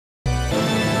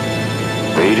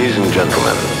Ladies and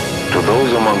gentlemen, to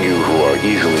those among you who are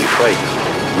easily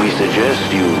frightened, we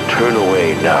suggest you turn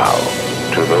away now.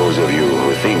 To those of you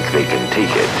who think they can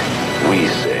take it, we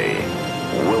say,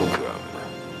 welcome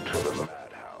to the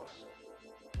madhouse.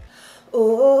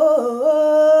 Oh,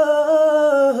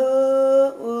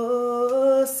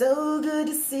 so good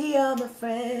to see all my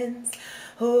friends.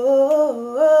 Oh,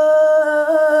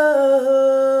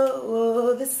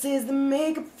 this is the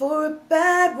makeup for a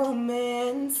bad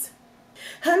romance.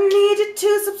 I need you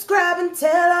to subscribe and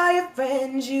tell all your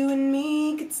friends you and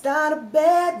me could start a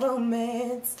bad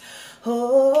romance.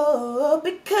 Oh,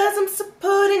 because I'm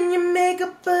supporting your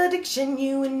makeup addiction,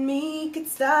 you and me could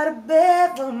start a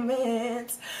bad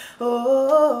romance. Oh,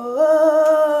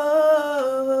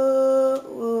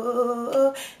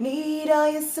 need all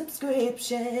your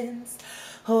subscriptions.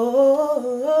 Oh,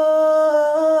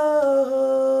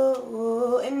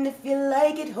 and if you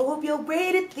like it, hope you'll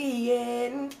rate at the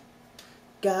end.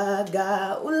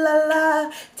 Gaga, ooh la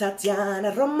la,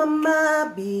 Tatiana,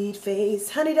 Romama,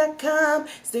 BEATFACEHONEY.com.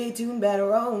 Stay tuned, bad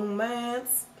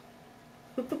romance.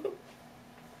 Now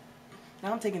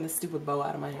I'm taking this stupid bow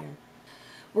out of my hair.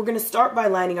 We're going to start by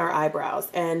lining our eyebrows.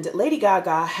 And Lady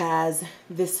Gaga has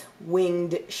this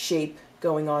winged shape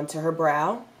going on to her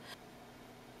brow.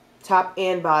 Top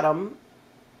and bottom,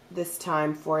 this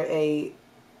time for a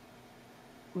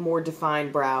more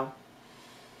defined brow.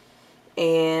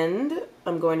 And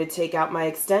I'm going to take out my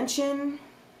extension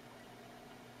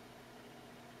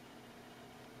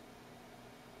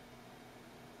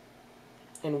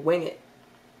and wing it.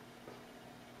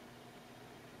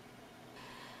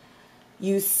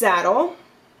 Use saddle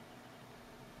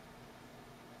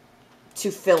to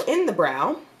fill in the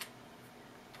brow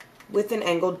with an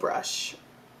angled brush.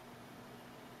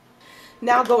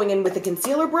 Now going in with a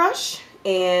concealer brush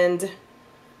and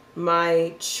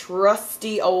my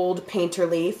trusty old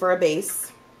painterly for a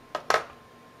base.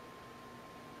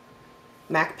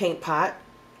 MAC paint pot.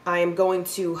 I am going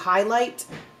to highlight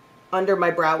under my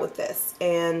brow with this,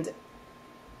 and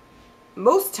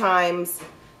most times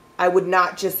I would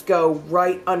not just go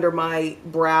right under my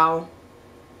brow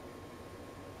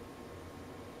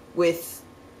with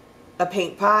a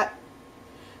paint pot,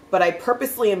 but I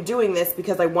purposely am doing this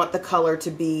because I want the color to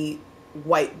be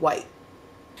white.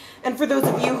 And for those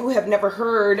of you who have never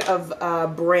heard of a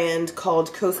brand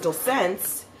called Coastal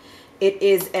Scents, it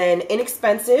is an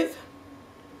inexpensive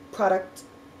product.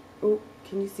 Oh,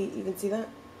 can you even see that?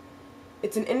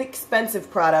 It's an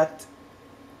inexpensive product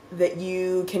that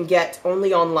you can get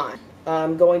only online.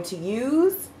 I'm going to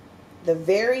use the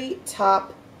very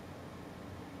top,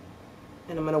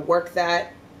 and I'm going to work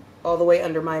that all the way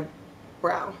under my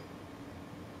brow.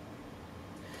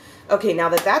 Okay, now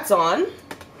that that's on,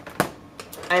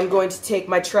 I'm going to take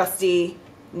my trusty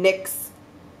NYX,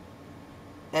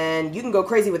 and you can go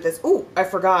crazy with this. Ooh, I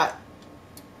forgot.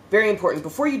 Very important.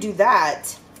 Before you do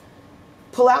that,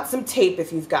 pull out some tape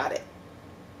if you've got it.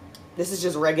 This is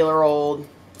just regular old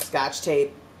Scotch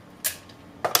tape.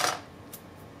 I'm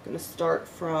going to start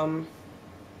from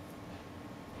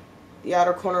the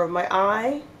outer corner of my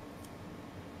eye.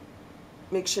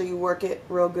 Make sure you work it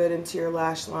real good into your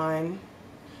lash line.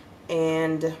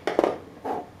 And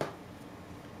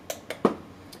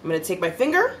I'm going to take my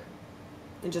finger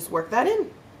and just work that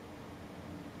in.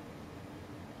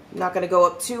 I'm not going to go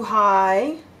up too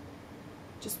high,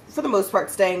 just for the most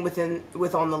part staying on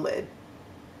the lid.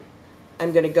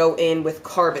 I'm going to go in with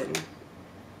Carbon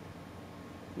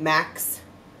Max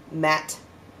Matte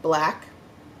Black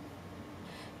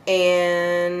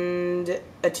and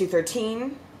a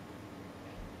 213,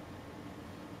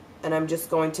 and I'm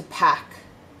just going to pack.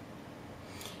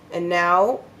 And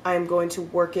now I'm going to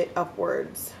work it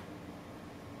upwards,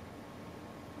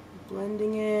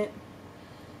 blending it,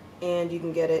 and you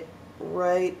can get it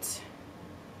right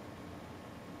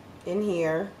in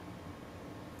here.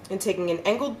 And taking an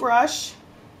angled brush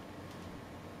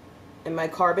and my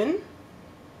Carbon,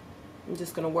 I'm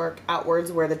just going to work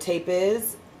outwards where the tape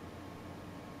is.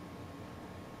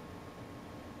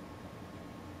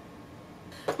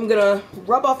 I'm going to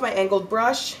rub off my angled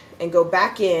brush and go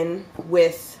back in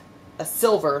with a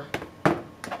silver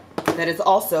that is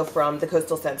also from the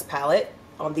Coastal Scents palette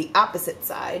on the opposite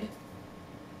side.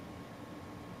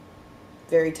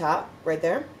 Very top, right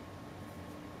there.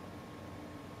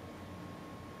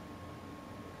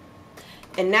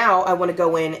 And now I want to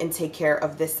go in and take care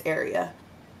of this area.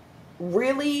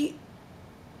 Really,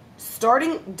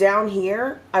 starting down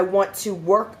here, I want to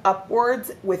work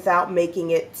upwards without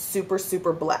making it super,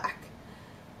 super black.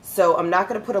 So I'm not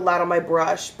going to put a lot on my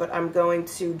brush, but I'm going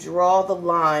to draw the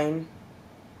line.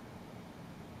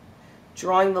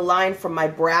 Drawing the line from my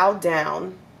brow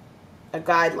down a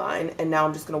guideline, and now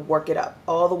I'm just going to work it up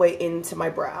all the way into my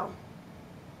brow.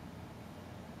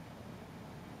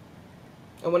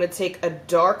 I want to take a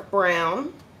dark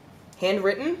brown,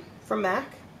 handwritten from MAC,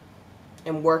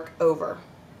 and work over.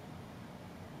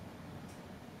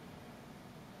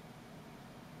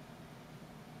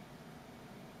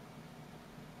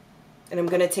 And I'm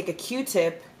going to take a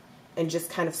Q-tip and just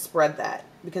kind of spread that,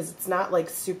 because it's not like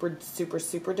super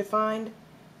defined.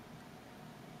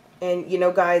 And you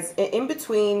know, guys, in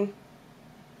between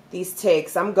these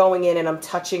takes, I'm going in and I'm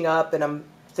touching up and I'm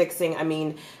fixing. I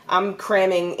mean, I'm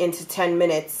cramming into 10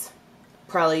 minutes,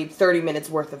 probably 30 minutes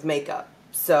worth of makeup.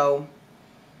 So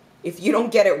if you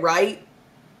don't get it right,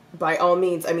 by all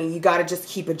means, I mean, you got to just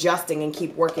keep adjusting and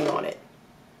keep working on it.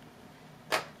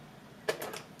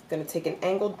 Going to take an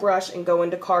angled brush and go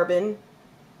into carbon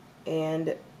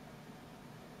and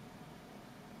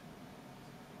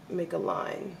make a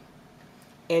line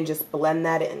and just blend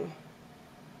that in.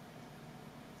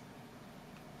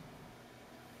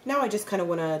 Now I just kind of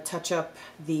want to touch up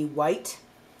the white,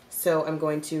 so I'm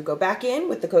going to go back in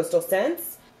with the Coastal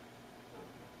Scents.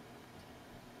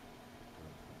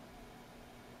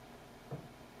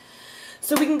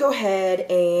 So we can go ahead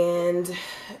and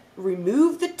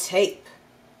remove the tape.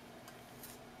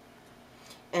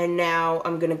 And now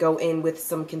I'm going to go in with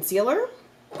some concealer.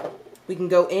 We can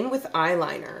go in with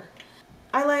eyeliner.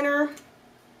 Eyeliner.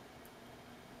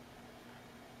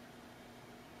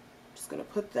 Just going to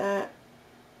put that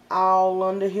all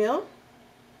under here.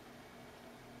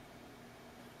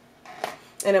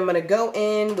 And I'm going to go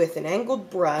in with an angled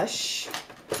brush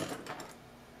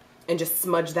and just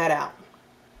smudge that out.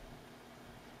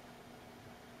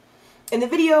 In the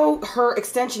video, her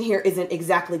extension here isn't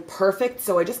exactly perfect,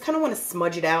 so I just kind of want to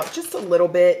smudge it out just a little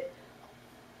bit.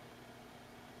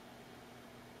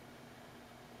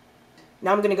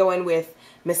 Now I'm going to go in with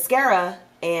mascara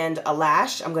and a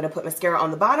lash. I'm going to put mascara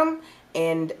on the bottom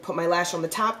and put my lash on the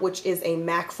top, which is a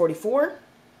MAC 44.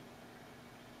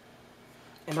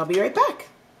 And I'll be right back.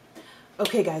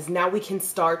 Okay, guys, now we can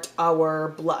start our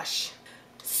blush.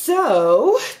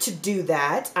 So, to do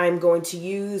that, I'm going to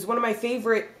use one of my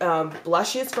favorite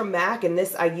blushes from MAC, and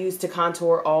this I use to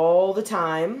contour all the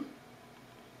time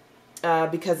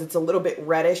because it's a little bit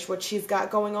reddish what she's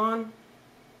got going on.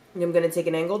 And I'm going to take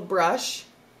an angled brush.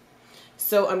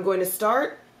 So I'm going to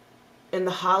start in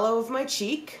the hollow of my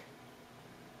cheek.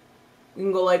 You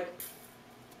can go like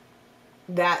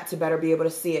that to better be able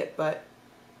to see it, but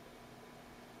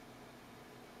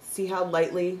see how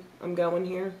lightly I'm going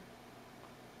here?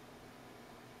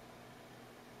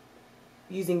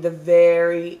 Using the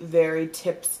very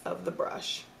tips of the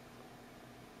brush.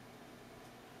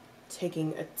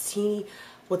 Taking a teeny,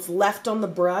 what's left on the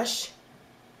brush,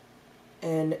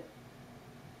 and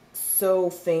so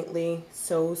faintly,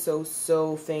 so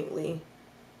faintly,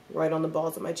 right on the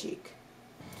balls of my cheek.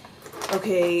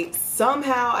 Okay,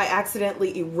 somehow I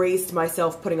accidentally erased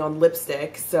myself putting on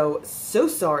lipstick, so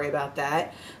sorry about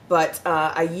that. But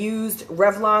I used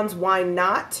Revlon's Why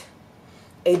Not,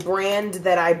 a brand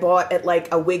that I bought at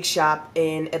like a wig shop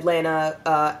in Atlanta,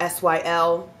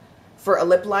 SYL, for a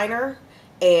lip liner.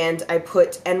 And I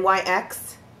put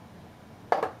NYX,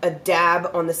 a dab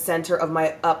on the center of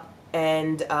my upper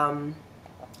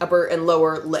and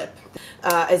lower lip.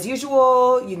 As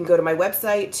usual, you can go to my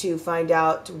website to find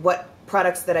out what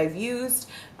products that I've used.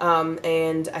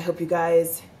 And I hope you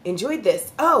guys enjoyed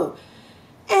this. Oh,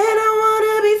 and I want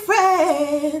to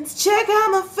be friends. Check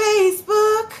out my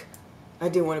Facebook. I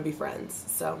do want to be friends,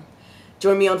 so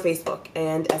join me on Facebook.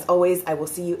 And as always, I will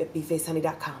see you at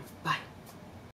BeFaceHoney.com. Bye.